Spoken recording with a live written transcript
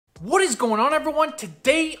What is going on, everyone?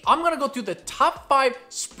 Today I'm going to go through the top 5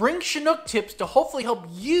 spring Chinook tips to hopefully help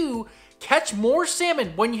you catch more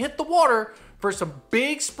salmon when you hit the water for some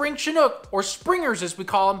big spring Chinook, or springers as we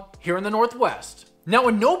call them here in the Northwest. Now,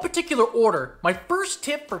 in no particular order, my first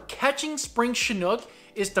tip for catching spring Chinook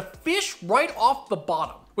is to fish right off the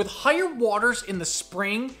bottom. With higher waters in the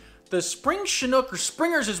spring Chinook, or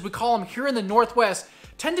springers as we call them here in the Northwest,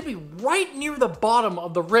 tend to be right near the bottom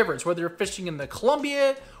of the rivers. Whether you're fishing in the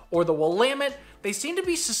Columbia or the Willamette, they seem to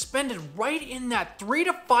be suspended right in that 3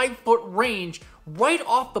 to 5 foot range right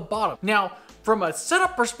off the bottom. Now, from a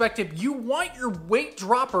setup perspective, you want your weight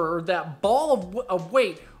dropper, or that ball of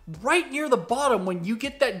weight, right near the bottom when you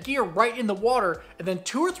get that gear right in the water, and then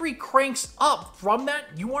 2 or 3 cranks up from that,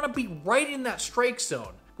 you want to be right in that strike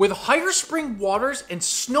zone. With higher spring waters and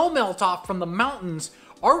snow melt off from the mountains,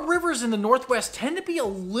 our rivers in the Northwest tend to be a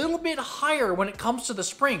little bit higher when it comes to the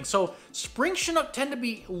spring. So spring Chinook tend to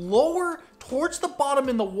be lower towards the bottom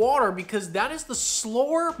in the water because that is the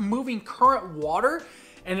slower moving current water.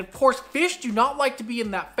 And of course, fish do not like to be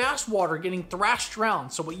in that fast water getting thrashed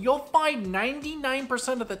around. So what you'll find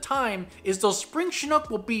 99% of the time is those spring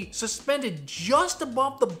Chinook will be suspended just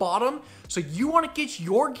above the bottom. So you want to get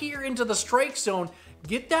your gear into the strike zone,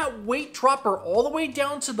 get that weight dropper all the way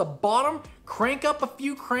down to the bottom, crank up a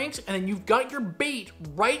few cranks, and then you've got your bait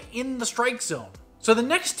right in the strike zone. So the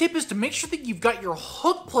next tip is to make sure that you've got your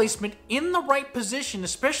hook placement in the right position,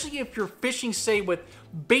 especially if you're fishing, say, with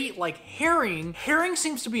bait like herring. Herring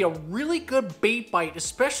seems to be a really good bait bite,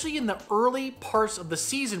 especially in the early parts of the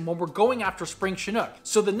season when we're going after spring Chinook.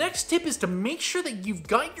 So the next tip is to make sure that you've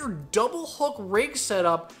got your double hook rig set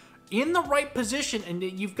up in the right position, and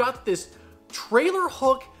that you've got this trailer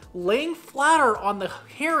hook laying flatter on the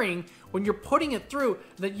herring when you're putting it through,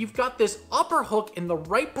 that you've got this upper hook in the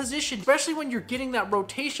right position, especially when you're getting that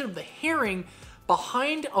rotation of the herring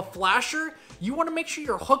behind a flasher. You want to make sure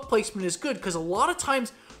your hook placement is good, because a lot of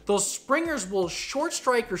times those springers will short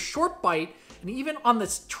strike or short bite, and even on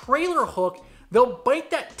this trailer hook, they'll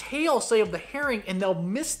bite that tail, say, of the herring, and they'll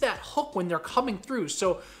miss that hook when they're coming through.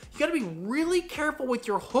 So you got to be really careful with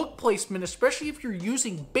your hook placement, especially if you're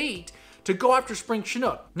using bait to go after spring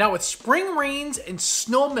Chinook. Now, with spring rains and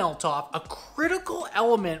snow melt off, a critical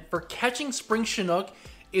element for catching spring Chinook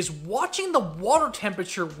is watching the water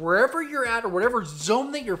temperature wherever you're at, or whatever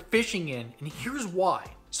zone that you're fishing in. And here's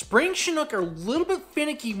why. Spring Chinook are a little bit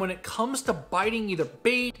finicky when it comes to biting either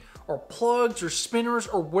bait or plugs or spinners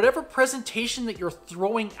or whatever presentation that you're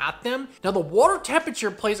throwing at them. Now, the water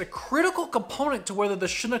temperature plays a critical component to whether the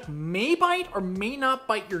Chinook may bite or may not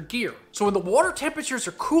bite your gear. So when the water temperatures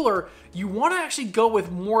are cooler, you want to actually go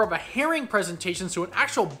with more of a herring presentation, so an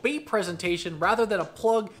actual bait presentation rather than a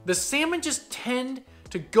plug. The salmon just tend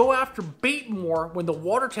to go after bait more when the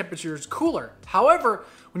water temperature is cooler. However,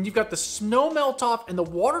 when you've got the snow melt off and the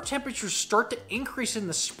water temperatures start to increase in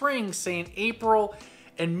the spring, say in April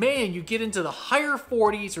and May, and you get into the higher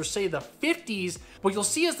 40s or say the 50s, what you'll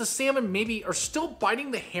see is the salmon maybe are still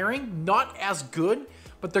biting the herring, not as good,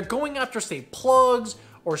 but they're going after, say, plugs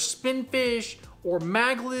or spinfish or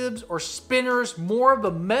maglibs or spinners, more of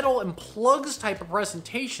the metal and plugs type of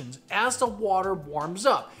presentations as the water warms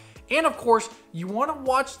up. And of course, you want to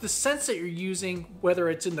watch the scents that you're using, whether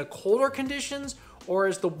it's in the colder conditions or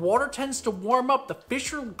as the water tends to warm up, the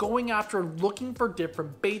fish are going after and looking for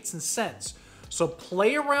different baits and scents. So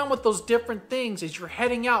play around with those different things as you're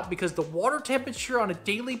heading out, because the water temperature on a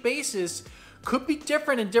daily basis could be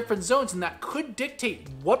different in different zones, and that could dictate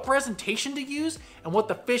what presentation to use and what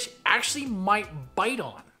the fish actually might bite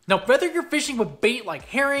on. Now, whether you're fishing with bait like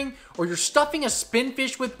herring, or you're stuffing a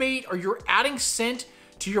spinfish with bait, or you're adding scent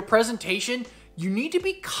to your presentation, you need to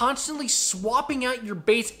be constantly swapping out your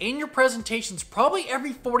baits and your presentations probably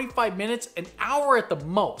every 45 minutes, an hour at the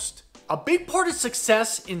most. A big part of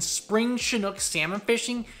success in spring Chinook salmon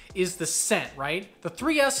fishing is the scent, right? The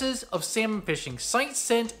 3 S's of salmon fishing: sight,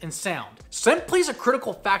 scent, and sound. Scent plays a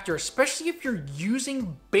critical factor, especially if you're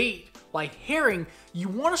using bait like herring. You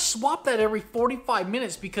want to swap that every 45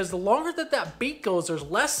 minutes, because the longer that bait goes, there's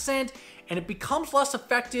less scent and it becomes less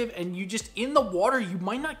effective, and you just, in the water, you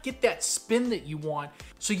might not get that spin that you want.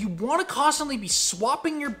 So you want to constantly be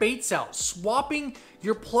swapping your baits out, swapping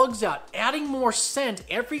your plugs out, adding more scent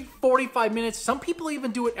every 45 minutes. Some people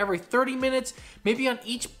even do it every 30 minutes, maybe on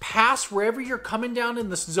each pass wherever you're coming down in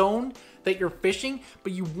the zone that you're fishing.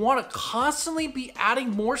 But you want to constantly be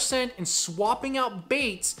adding more scent and swapping out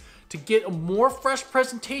baits to get a more fresh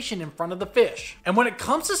presentation in front of the fish. And when it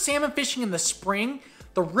comes to salmon fishing in the spring,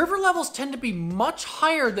 the river levels tend to be much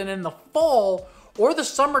higher than in the fall or the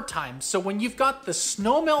summertime. So when you've got the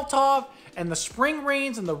snow melt off and the spring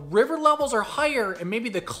rains and the river levels are higher and maybe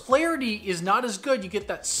the clarity is not as good, you get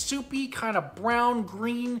that soupy kind of brown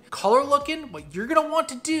green color looking, what you're gonna want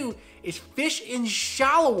to do is fish in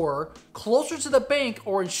shallower, closer to the bank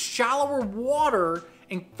or in shallower water,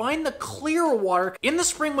 and find the clearer water. In the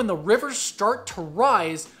spring when the rivers start to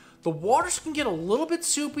rise, the waters can get a little bit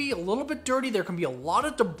soupy, a little bit dirty. There can be a lot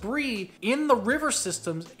of debris in the river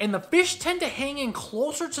systems, and the fish tend to hang in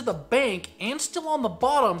closer to the bank and still on the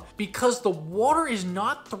bottom because the water is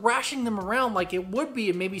not thrashing them around like it would be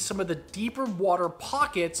in maybe some of the deeper water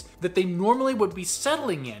pockets that they normally would be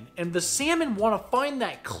settling in. And the salmon want to find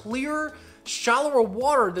that clearer, shallower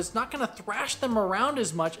water that's not going to thrash them around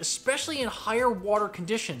as much, especially in higher water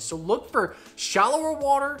conditions. So look for shallower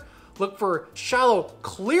water, look for shallow,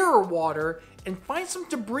 clearer water, and find some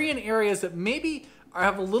debris in areas that maybe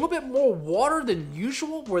have a little bit more water than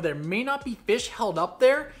usual, where there may not be fish held up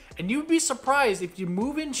there. And you'd be surprised if you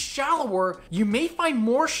move in shallower, you may find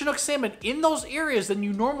more Chinook salmon in those areas than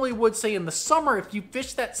you normally would, say, in the summer if you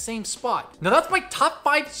fish that same spot. Now that's my top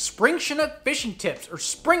 5 spring Chinook fishing tips, or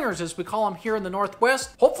springers as we call them here in the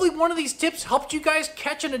Northwest. Hopefully one of these tips helped you guys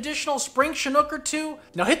catch an additional spring Chinook or two.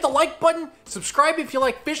 Now hit the like button, subscribe if you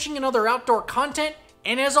like fishing and other outdoor content,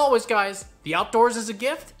 and as always guys, the outdoors is a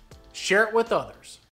gift, share it with others.